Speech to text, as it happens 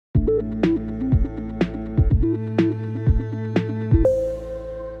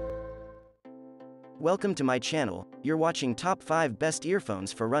Welcome to my channel. You're watching Top 5 Best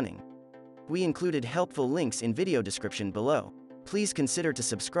Earphones for Running. We included helpful links in video description below. Please consider to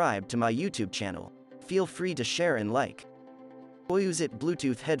subscribe to my YouTube channel. Feel free to share and like. OUSIT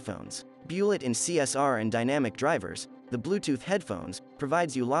Bluetooth Headphones. Built in CSR and dynamic drivers, the Bluetooth headphones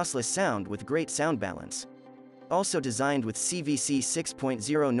provides you lossless sound with great sound balance. Also designed with CVC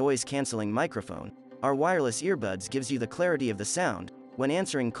 6.0 noise-canceling microphone, our wireless earbuds gives you the clarity of the sound when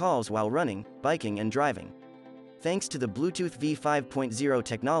answering calls while running, biking and driving. Thanks to the Bluetooth V5.0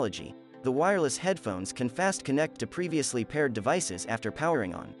 technology, the wireless headphones can fast connect to previously paired devices after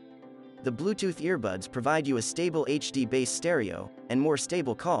powering on. The Bluetooth earbuds provide you a stable HD-based stereo and more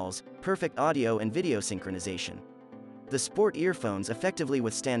stable calls, perfect audio and video synchronization. The sport earphones effectively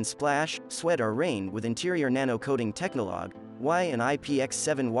withstand splash, sweat or rain with interior nano-coating Technolog Y and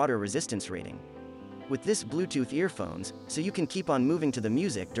IPX7 water resistance rating. With this Bluetooth earphones, so you can keep on moving to the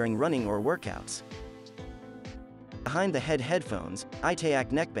music during running or workouts. Behind the head headphones, itayak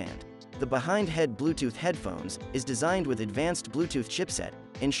neckband. The behind-head Bluetooth headphones is designed with advanced Bluetooth chipset,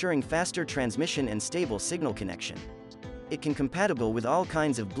 ensuring faster transmission and stable signal connection. It can compatible with all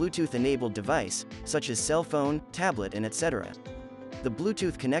kinds of Bluetooth-enabled device, such as cell phone, tablet and etc. The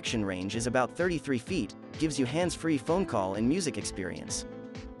Bluetooth connection range is about 33 feet, gives you hands-free phone call and music experience.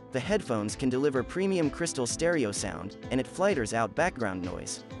 The headphones can deliver premium crystal stereo sound, and it filters out background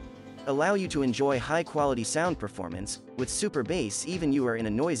noise. Allow you to enjoy high-quality sound performance, with super bass even you are in a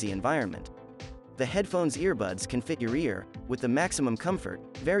noisy environment. The headphones earbuds can fit your ear, with the maximum comfort,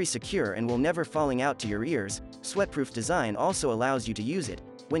 very secure and will never falling out to your ears. Sweatproof design also allows you to use it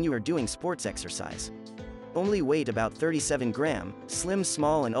when you are doing sports exercise. Only weight about 37 gram, slim,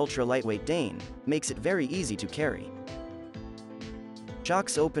 small and ultra lightweight Dane, makes it very easy to carry.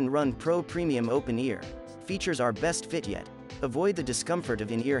 Shox OpenRun Pro Premium Open Ear. Features our best fit yet. Avoid the discomfort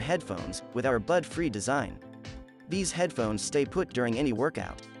of in-ear headphones with our bud-free design. These headphones stay put during any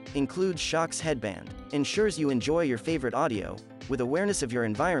workout. Includes Shox headband. Ensures you enjoy your favorite audio, with awareness of your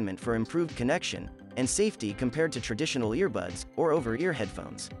environment for improved connection and safety compared to traditional earbuds or over-ear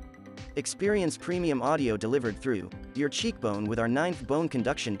headphones. Experience premium audio delivered through your cheekbone with our 9th bone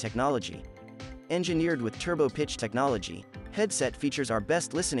conduction technology. Engineered with turbo pitch technology, headset features our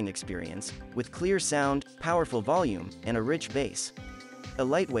best listening experience, with clear sound, powerful volume, and a rich bass. A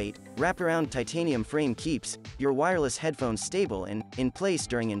lightweight, wraparound titanium frame keeps your wireless headphones stable and in place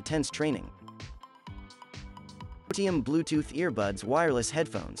during intense training. Otium Bluetooth Earbuds Wireless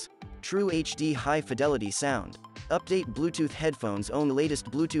Headphones. True HD high-fidelity sound. Update Bluetooth headphones own the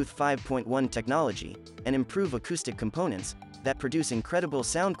latest Bluetooth 5.1 technology, and improve acoustic components that produce incredible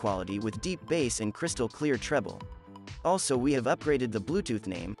sound quality with deep bass and crystal clear treble. Also, we have upgraded the Bluetooth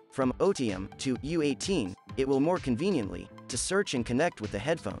name from Otium to U18, it will more conveniently to search and connect with the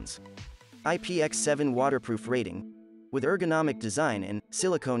headphones. IPX7 waterproof rating. With ergonomic design and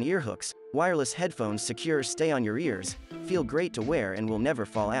silicone ear hooks, wireless headphones secure stay on your ears, feel great to wear and will never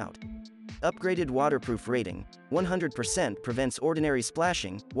fall out. Upgraded waterproof rating. 100% prevents ordinary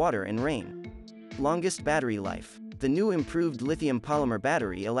splashing, water and rain. Longest battery life. The new improved lithium polymer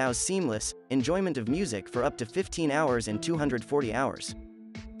battery allows seamless enjoyment of music for up to 15 hours and 240 hours.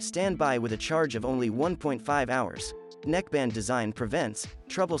 Standby with a charge of only 1.5 hours. Neckband design prevents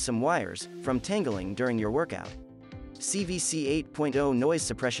troublesome wires from tangling during your workout. CVC 8.0 noise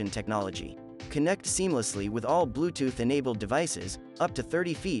suppression technology. Connect seamlessly with all Bluetooth-enabled devices, up to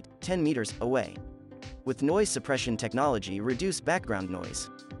 30 feet, 10 meters, away. With noise suppression technology, reduce background noise,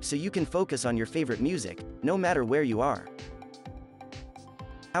 so you can focus on your favorite music, no matter where you are.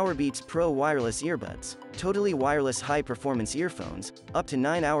 Powerbeats Pro Wireless Earbuds. Totally wireless high-performance earphones, up to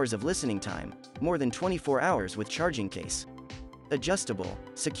 9 hours of listening time, more than 24 hours with charging case. Adjustable,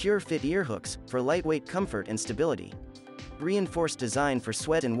 secure fit ear hooks for lightweight comfort and stability. Reinforced design for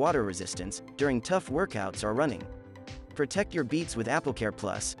sweat and water resistance during tough workouts or running. Protect your Beats with AppleCare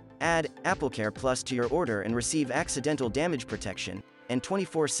Plus. Add AppleCare Plus to your order and receive accidental damage protection and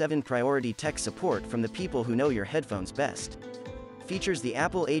 24/7 priority tech support from the people who know your headphones best. Features the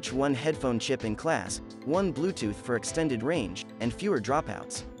Apple H1 headphone chip in Class 1 Bluetooth for extended range and fewer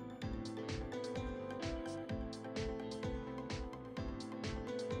dropouts.